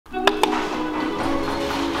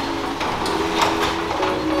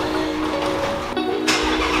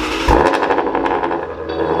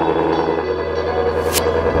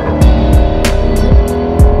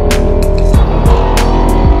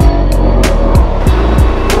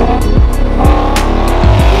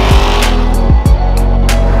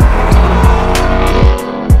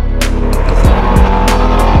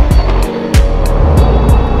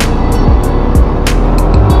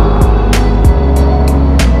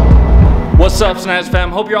What's up, Snaz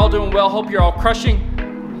fam? Hope you're all doing well. Hope you're all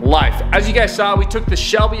crushing life. As you guys saw, we took the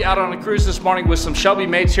Shelby out on a cruise this morning with some Shelby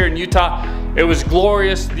mates here in Utah. It was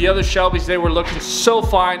glorious. The other Shelbys, they were looking so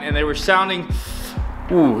fine and they were sounding,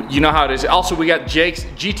 ooh, you know how it is. Also, we got Jake's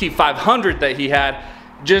GT500 that he had.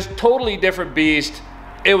 Just totally different beast.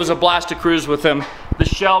 It was a blast to cruise with him. The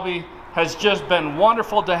Shelby has just been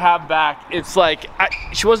wonderful to have back. It's like,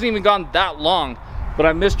 she wasn't even gone that long, but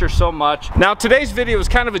I missed her so much. Now, today's video is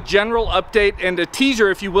kind of a general update and a teaser,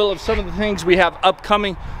 if you will, of some of the things we have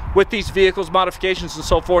upcoming with these vehicles, modifications and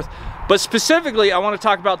so forth. But specifically, I want to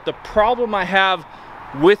talk about the problem I have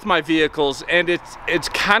with my vehicles, and it's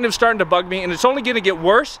kind of starting to bug me, and it's only going to get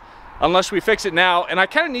worse unless we fix it now. And I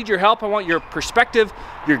kind of need your help. I want your perspective,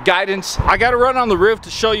 your guidance. I got to run on the roof to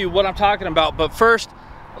show you what I'm talking about, but first,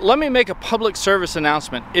 let me make a public service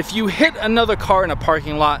announcement. If you hit another car in a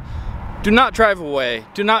parking lot, do not drive away.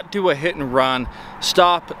 Do not do a hit and run.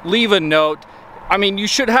 Stop, leave a note. I mean, you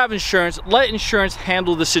should have insurance. Let insurance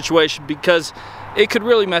handle the situation because it could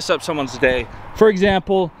really mess up someone's day. For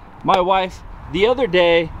example, my wife, the other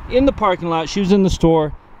day in the parking lot, she was in the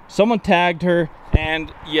store, someone tagged her,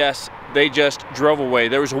 and yes, they just drove away.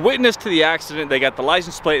 There was a witness to the accident. They got the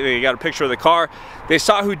license plate, they got a picture of the car, they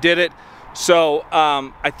saw who did it. So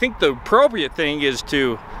I think the appropriate thing is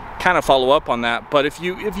to kind of follow up on that. But if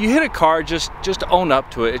you hit a car, just own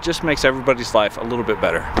up to it. It just makes everybody's life a little bit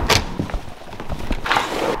better.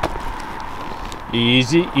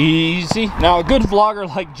 Easy, easy. Now, a good vlogger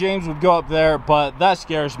like James would go up there, but that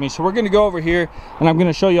scares me. So we're gonna go over here and I'm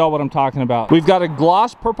gonna show you all what I'm talking about. We've got a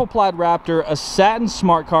gloss purple plaid Raptor, a satin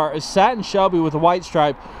smart car, a satin Shelby with a white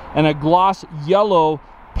stripe, and a gloss yellow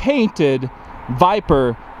painted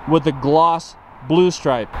Viper with a gloss blue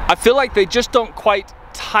stripe. I feel like they just don't quite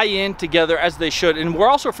tie in together as they should. And we're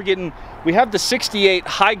also forgetting, we have the 68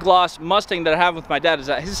 high gloss Mustang that I have with my dad, is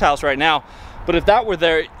at his house right now. But if that were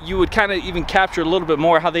there, you would kind of even capture a little bit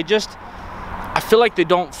more how they just, I feel like they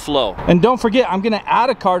don't flow. And don't forget, I'm gonna add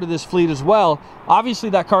a car to this fleet as well. Obviously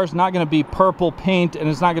that car is not gonna be purple paint, and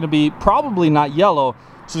it's not gonna be, probably not yellow.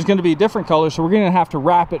 So it's gonna be a different color, so we're gonna have to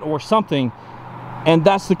wrap it or something. And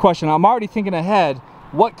that's the question. I'm already thinking ahead,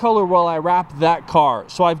 what color will I wrap that car?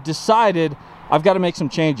 So I've decided I've got to make some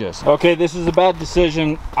changes. Okay, this is a bad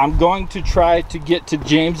decision. I'm going to try to get to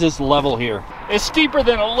James's level here. It's steeper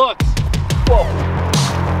than it looks. Whoa.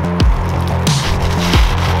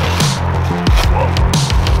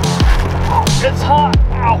 It's hot.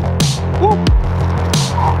 Ow. Woo.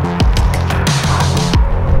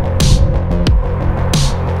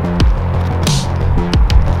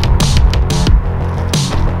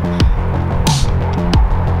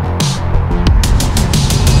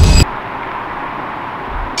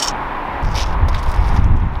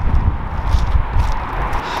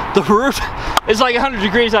 The roof is like 100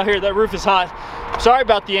 degrees out here. That roof is hot. Sorry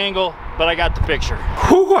about the angle, but I got the picture.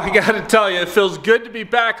 Whew, I gotta tell you, it feels good to be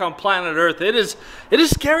back on planet Earth. It is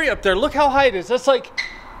scary up there. Look how high it is. That's like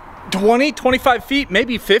 20, 25 feet,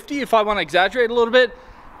 maybe 50 if I want to exaggerate a little bit.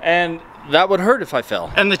 And that would hurt if I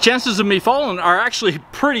fell. And the chances of me falling are actually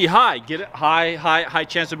pretty high. Get it? High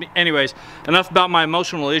chance of me. Anyways, enough about my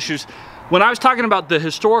emotional issues. When I was talking about the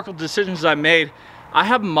historical decisions I made, I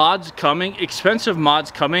have mods coming, expensive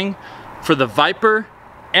mods coming for the Viper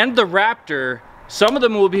and the Raptor. Some of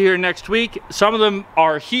them will be here next week. Some of them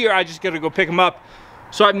are here. I just gotta go pick them up.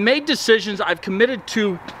 So I've made decisions. I've committed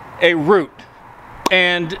to a route,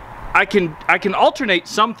 and I can alternate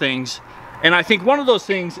some things. And I think one of those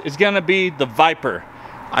things is gonna be the Viper.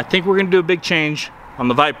 I think we're gonna do a big change on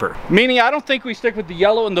the Viper. Meaning I don't think we stick with the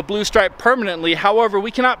yellow and the blue stripe permanently. However,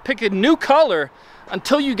 we cannot pick a new color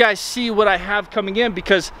until you guys see what I have coming in,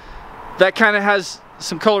 because that kind of has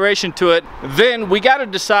some coloration to it. Then we got to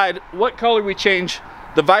decide what color we change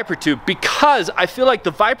the Viper to, because I feel like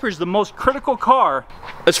the Viper is the most critical car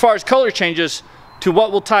as far as color changes to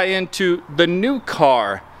what will tie into the new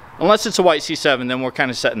car. Unless it's a white C7, then we're kind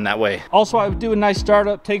of setting that way. Also, I would do a nice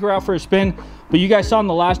startup, take her out for a spin, but you guys saw in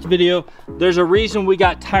the last video, there's a reason we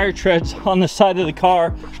got tire treads on the side of the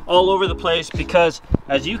car all over the place, because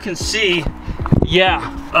as you can see,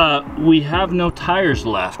 yeah, we have no tires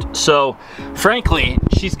left. So frankly,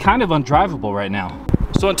 she's kind of undrivable right now.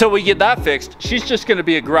 So until we get that fixed, she's just gonna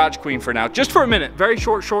be a garage queen for now, just for a minute, very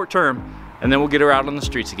short term, and then we'll get her out on the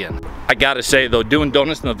streets again. I gotta say though, doing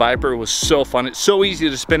donuts in the Viper was so fun. It's so easy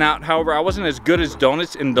to spin out. However, I wasn't as good as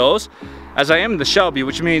donuts in those as I am in the Shelby,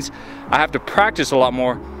 which means I have to practice a lot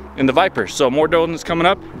more in the Viper. So more donuts coming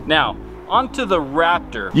up. Now, onto the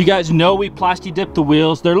Raptor. You guys know we plasti dipped the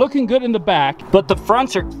wheels. They're looking good in the back, but the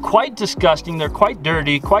fronts are quite disgusting. They're quite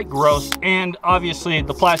dirty, quite gross, and obviously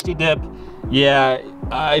the plasti dip yeah,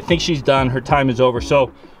 I think she's done. Her time is over.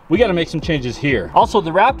 So we got to make some changes here. Also,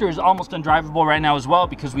 the Raptor is almost undrivable right now as well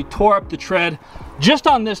because we tore up the tread just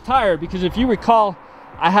on this tire. Because if you recall,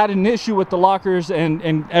 I had an issue with the lockers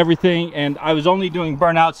and everything, and I was only doing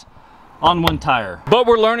burnouts on one tire. But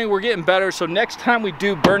we're learning, we're getting better. So next time we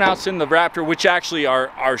do burnouts in the Raptor, which actually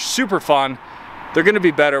are super fun, they're gonna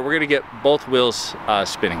be better. We're gonna get both wheels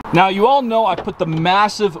spinning. Now, you all know I put the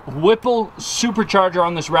massive Whipple supercharger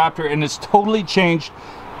on this Raptor, and it's totally changed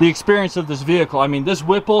the experience of this vehicle. I mean, this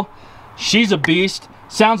Whipple, she's a beast,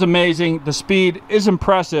 sounds amazing, the speed is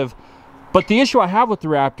impressive, but the issue I have with the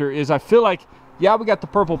Raptor is I feel like, yeah, we got the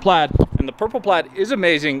purple plaid, and the purple plaid is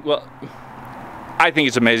amazing. Well, I think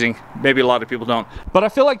it's amazing. Maybe a lot of people don't. But I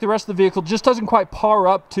feel like the rest of the vehicle just doesn't quite par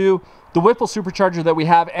up to the Whipple supercharger that we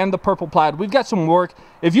have and the purple plaid. We've got some work.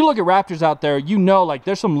 If you look at Raptors out there, you know, like,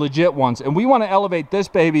 there's some legit ones, and we want to elevate this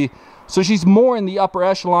baby so she's more in the upper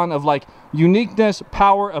echelon of like uniqueness,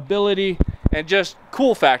 power, ability, and just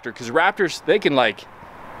cool factor. Because Raptors, they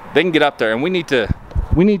can get up there, and we need to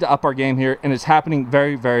up our game here, and it's happening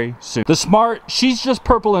very, very soon. The Smart, she's just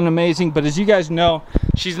purple and amazing, but as you guys know,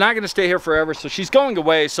 she's not going to stay here forever, so she's going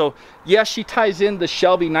away. So yes, she ties in the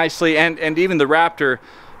Shelby nicely and even the Raptor,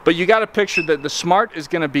 but you got to picture that the Smart is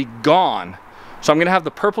going to be gone. So I'm going to have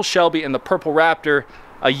the purple Shelby and the purple Raptor,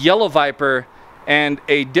 a yellow Viper, and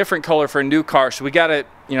a different color for a new car. So we got to,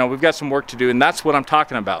 you know, we've got some work to do, and that's what I'm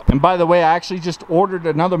talking about. And by the way, I actually just ordered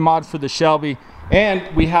another mod for the Shelby,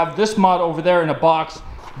 and we have this mod over there in a box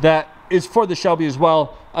that is for the Shelby as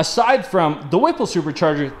well. Aside from the Whipple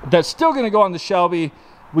supercharger that's still going to go on the Shelby,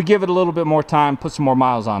 we give it a little bit more time, put some more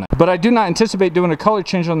miles on it. But I do not anticipate doing a color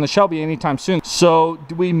change on the Shelby anytime soon. So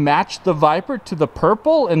do we match the Viper to the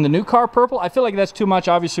purple and the new car purple? I feel like that's too much.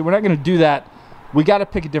 Obviously, we're not going to do that. We got to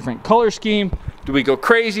pick a different color scheme. Do we go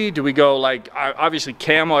crazy? Do we go like, obviously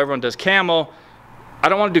camo, everyone does camo. I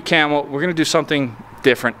don't want to do camo. We're going to do something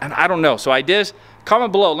different, and I don't know. So ideas,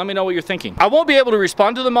 comment below, let me know what you're thinking. I won't be able to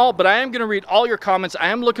respond to them all, but I am going to read all your comments. I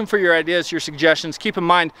am looking for your ideas, your suggestions. Keep in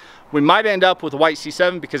mind, we might end up with a white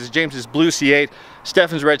C7 because it's James's blue C8,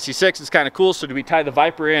 Stefan's red C6. It's kind of cool. So do we tie the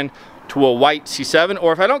Viper in to a white C7?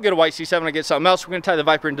 Or if I don't get a white C7, I get something else, we're going to tie the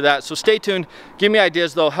Viper into that. So stay tuned. Give me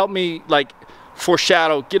ideas, though. Help me like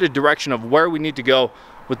foreshadow, get a direction of where we need to go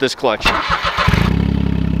with this collection.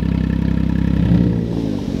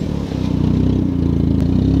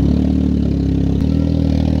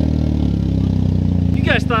 You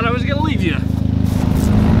guys thought I was gonna leave you.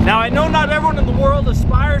 Now, I know not everyone in the world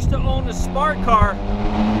aspires to own a smart car.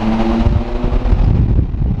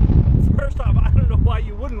 First off, I don't know why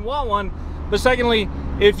you wouldn't want one. But secondly,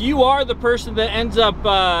 if you are the person that ends up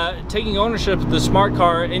taking ownership of the smart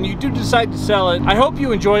car and you do decide to sell it, I hope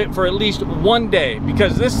you enjoy it for at least one day,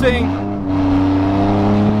 because this thing,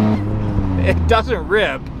 it doesn't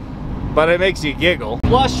rip, but it makes you giggle.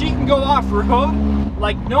 Plus, she can go off-road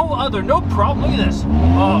like no other, no problem. Look at this.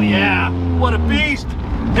 Oh yeah, what a beast.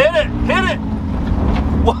 Hit it, hit it.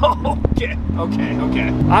 Whoa, okay.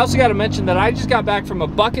 I also got to mention that I just got back from a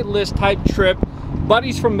bucket list type trip.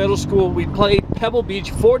 Buddies from middle school, we played Pebble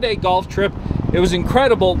Beach, 4-day golf trip. It was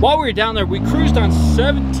incredible. While we were down there, we cruised on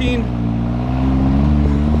 17.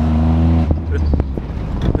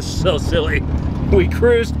 This is so silly. We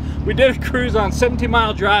did a cruise on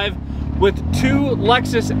 17-mile drive with 2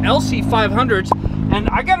 Lexus LC500s, and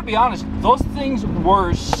I gotta be honest, those things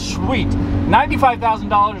were sweet.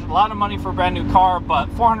 $95,000, a lot of money for a brand new car, but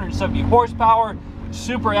 470 horsepower,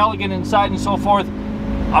 super elegant inside and so forth.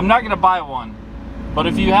 I'm not gonna buy one, but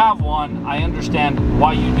if you have one, I understand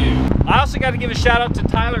why you do. I also got to give a shout out to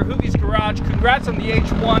Tyler Hoogie's Garage. Congrats on the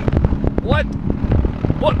H1.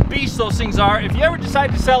 What beasts those things are. If you ever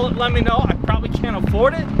decide to sell it, let me know. I probably can't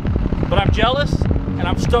afford it, but I'm jealous, and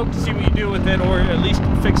I'm stoked to see what you do with it, or at least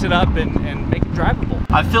fix it up and make it drivable.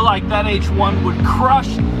 I feel like that H1 would crush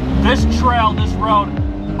this trail, this road,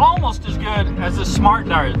 almost as good as the Smart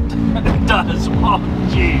does. Oh,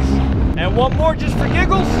 jeez. And one more just for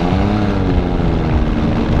giggles.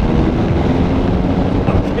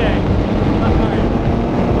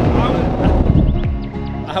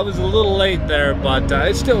 I was a little late there, but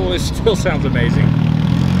it still sounds amazing.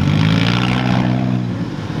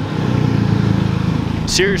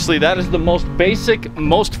 Seriously, that is the most basic,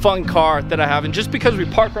 most fun car that I have, and just because we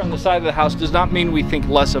park her on the side of the house does not mean we think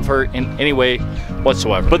less of her in any way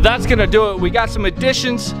whatsoever. But that's gonna do it. We got some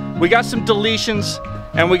additions, we got some deletions,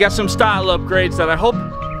 and we got some style upgrades that I hope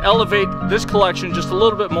elevate this collection just a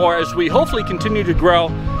little bit more as we hopefully continue to grow.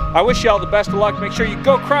 I wish you all the best of luck. Make sure you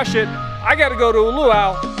go crush it. I gotta go to a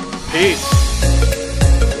luau. Peace.